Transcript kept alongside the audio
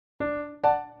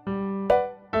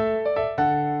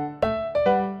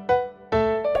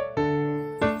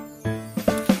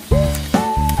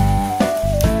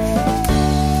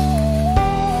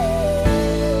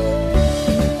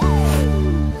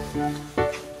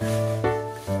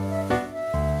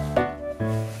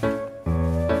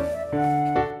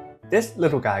this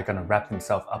little guy gonna wrap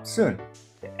himself up soon.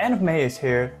 The end of May is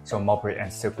here, so mulberry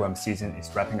and silkworm season is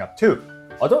wrapping up too.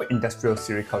 Although industrial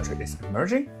sericulture is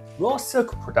emerging, raw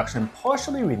silk production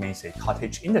partially remains a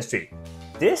cottage industry.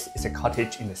 This is a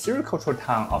cottage in the sericultural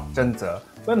town of Zhenze,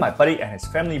 where my buddy and his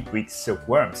family breed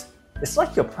silkworms. It's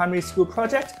like your primary school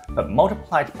project, but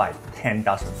multiplied by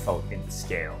 10,000-fold in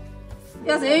scale.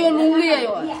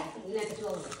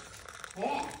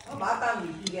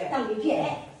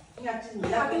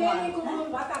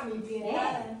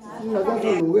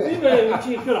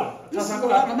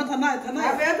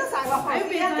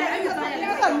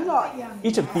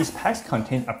 Each of these packs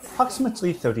contains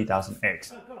approximately 30,000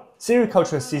 eggs.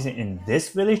 Sericulture season in this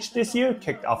village this year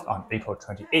kicked off on April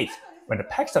 28th, when the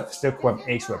packs of silkworm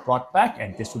eggs were brought back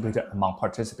and distributed among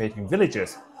participating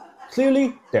villagers.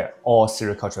 Clearly, they're all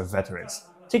sericulture veterans,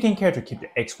 taking care to keep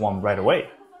the eggs warm right away.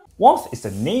 Warmth is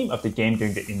the name of the game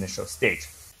during the initial stage.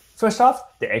 First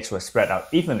off, the eggs were spread out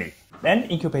evenly, then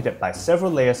incubated by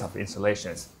several layers of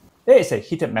insulations. There is a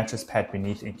heated mattress pad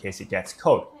beneath in case it gets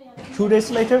cold. 2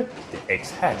 days later, the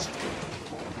eggs hatched.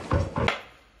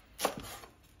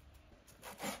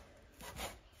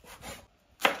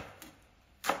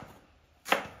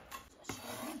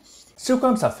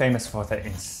 Silkworms are famous for their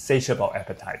insatiable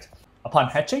appetite. Upon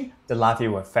hatching, the larvae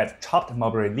were fed chopped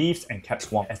mulberry leaves and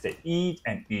kept warm as they eat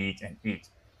and eat and eat.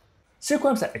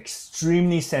 Silkworms are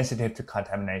extremely sensitive to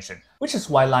contamination, which is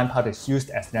why lime powder is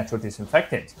used as natural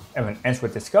disinfectant, and when ants were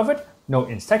discovered, no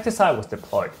insecticide was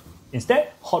deployed.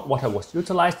 Instead, hot water was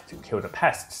utilized to kill the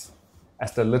pests.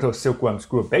 As the little silkworms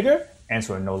grew bigger, ants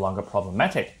were no longer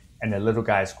problematic, and the little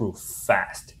guys grew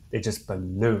fast. They just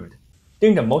ballooned.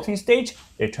 During the molting stage,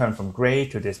 they turn from gray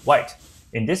to this white.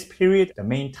 In this period, the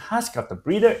main task of the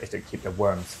breeder is to keep the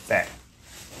worms fed.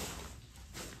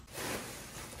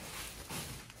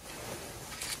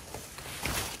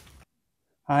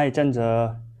 Hi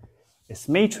Zhenze, it's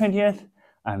May 20th,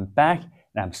 I'm back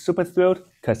and I'm super thrilled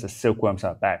because the silkworms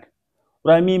are back.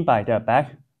 What I mean by they're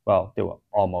back, well, they were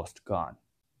almost gone.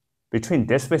 Between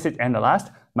this visit and the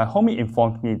last, my homie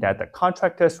informed me that the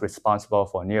contractors responsible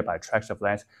for nearby tracts of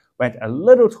land went a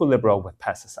little too liberal with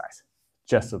pesticides.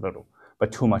 Just a little,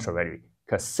 but too much already,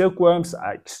 because silkworms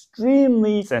are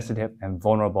extremely sensitive and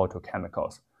vulnerable to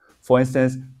chemicals. For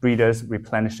instance, breeders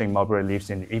replenishing mulberry leaves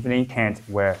in the evening can't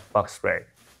wear bug spray,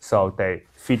 so they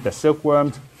feed the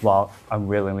silkworms while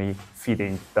unwillingly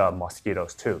feeding the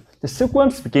mosquitoes too. The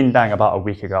silkworms began dying about a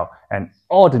week ago, and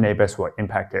all the neighbors were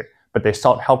impacted, but they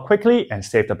sought help quickly and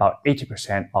saved about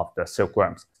 80% of the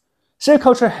silkworms.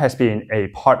 Sericulture has been a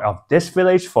part of this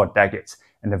village for decades,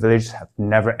 and the villagers have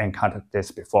never encountered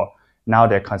this before. Now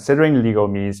they're considering legal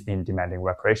means in demanding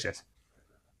reparations.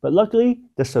 But luckily,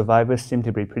 the survivors seem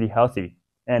to be pretty healthy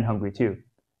and hungry too.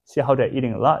 See how they're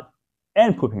eating a lot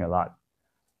and pooping a lot.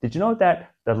 Did you know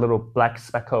that the little black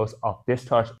speckles of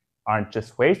discharge aren't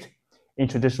just waste? In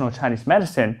traditional Chinese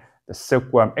medicine, the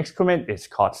silkworm excrement is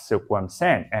called silkworm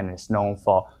sand and is known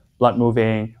for blood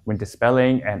moving, wind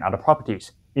dispelling, and other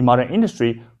properties. In modern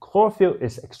industry, chlorophyll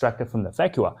is extracted from the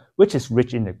vacua, which is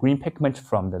rich in the green pigment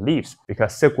from the leaves.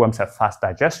 Because silkworms have fast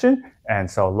digestion, and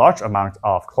so large amounts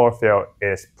of chlorophyll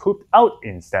is pooped out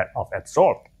instead of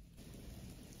absorbed.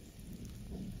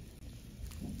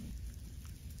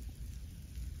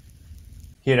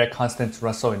 Hear that constant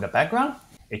rustle in the background?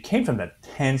 It came from the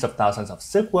tens of thousands of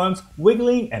silkworms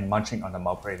wiggling and munching on the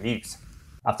mulberry leaves.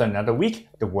 After another week,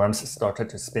 the worms started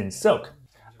to spin silk.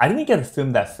 I didn't get to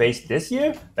film that phase this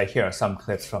year, but here are some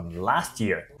clips from last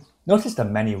year. Notice the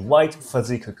many white,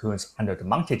 fuzzy cocoons under the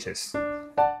montages.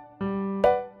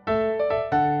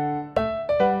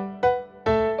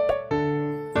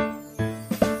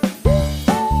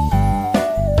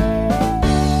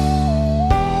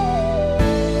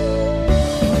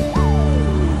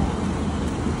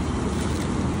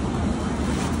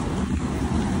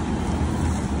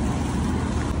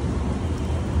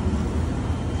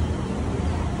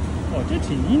哦，这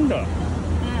挺硬的。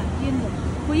硬的，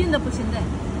不硬的不行的。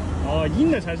哦，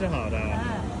硬的才是好的。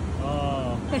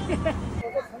哦。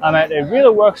I'm at a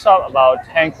real workshop about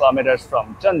 10 kilometers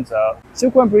from Zhenze.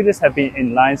 Silkworm breeders have been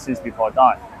in line since before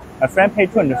dawn. My friend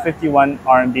paid 251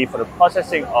 RMB for the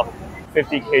processing of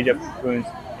 50 kg of cocoons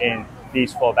in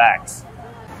these 4 bags.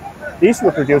 These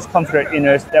will produce comforter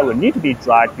inners that will need to be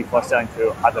dried before selling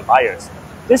to other buyers.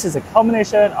 This is a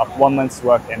culmination of 1 month's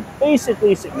work and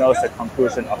basically signals the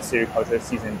conclusion of sericulture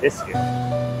season this year.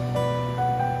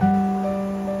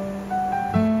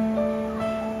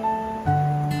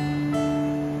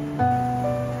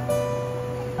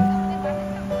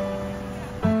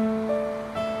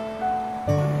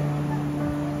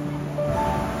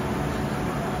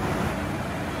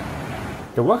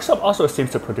 The workshop also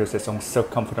seems to produce its own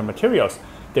silk comforter materials.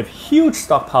 They have huge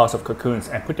stockpiles of cocoons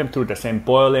and put them through the same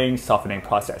boiling, softening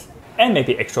process, and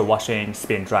maybe extra washing,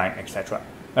 spin drying, etc.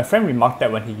 My friend remarked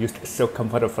that when he used a silk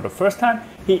comforter for the first time,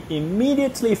 he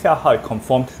immediately felt how it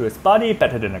conformed to his body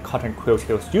better than the cotton quilt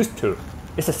he was used to.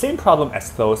 It's the same problem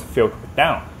as clothes filled with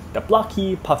down. The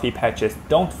blocky, puffy patches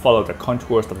don't follow the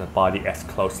contours of the body as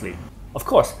closely. Of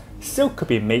course, silk could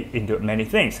be made into many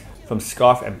things, from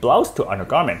scarf and blouse to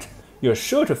undergarment. You're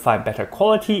sure to find better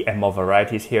quality and more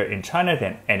varieties here in China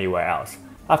than anywhere else.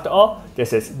 After all,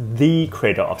 this is the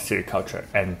cradle of sericulture,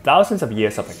 and thousands of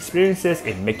years of experiences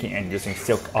in making and using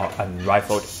silk are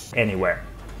unrivaled anywhere.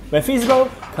 When feasible,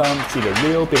 come see the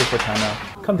real beautiful China.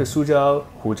 Come to Suzhou,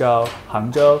 Huzhou,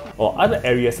 Hangzhou, or other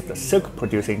areas of the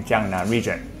silk-producing Jiangnan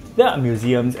region. There are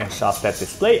museums and shops that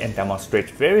display and demonstrate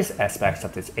various aspects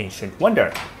of this ancient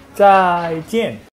wonder. 再见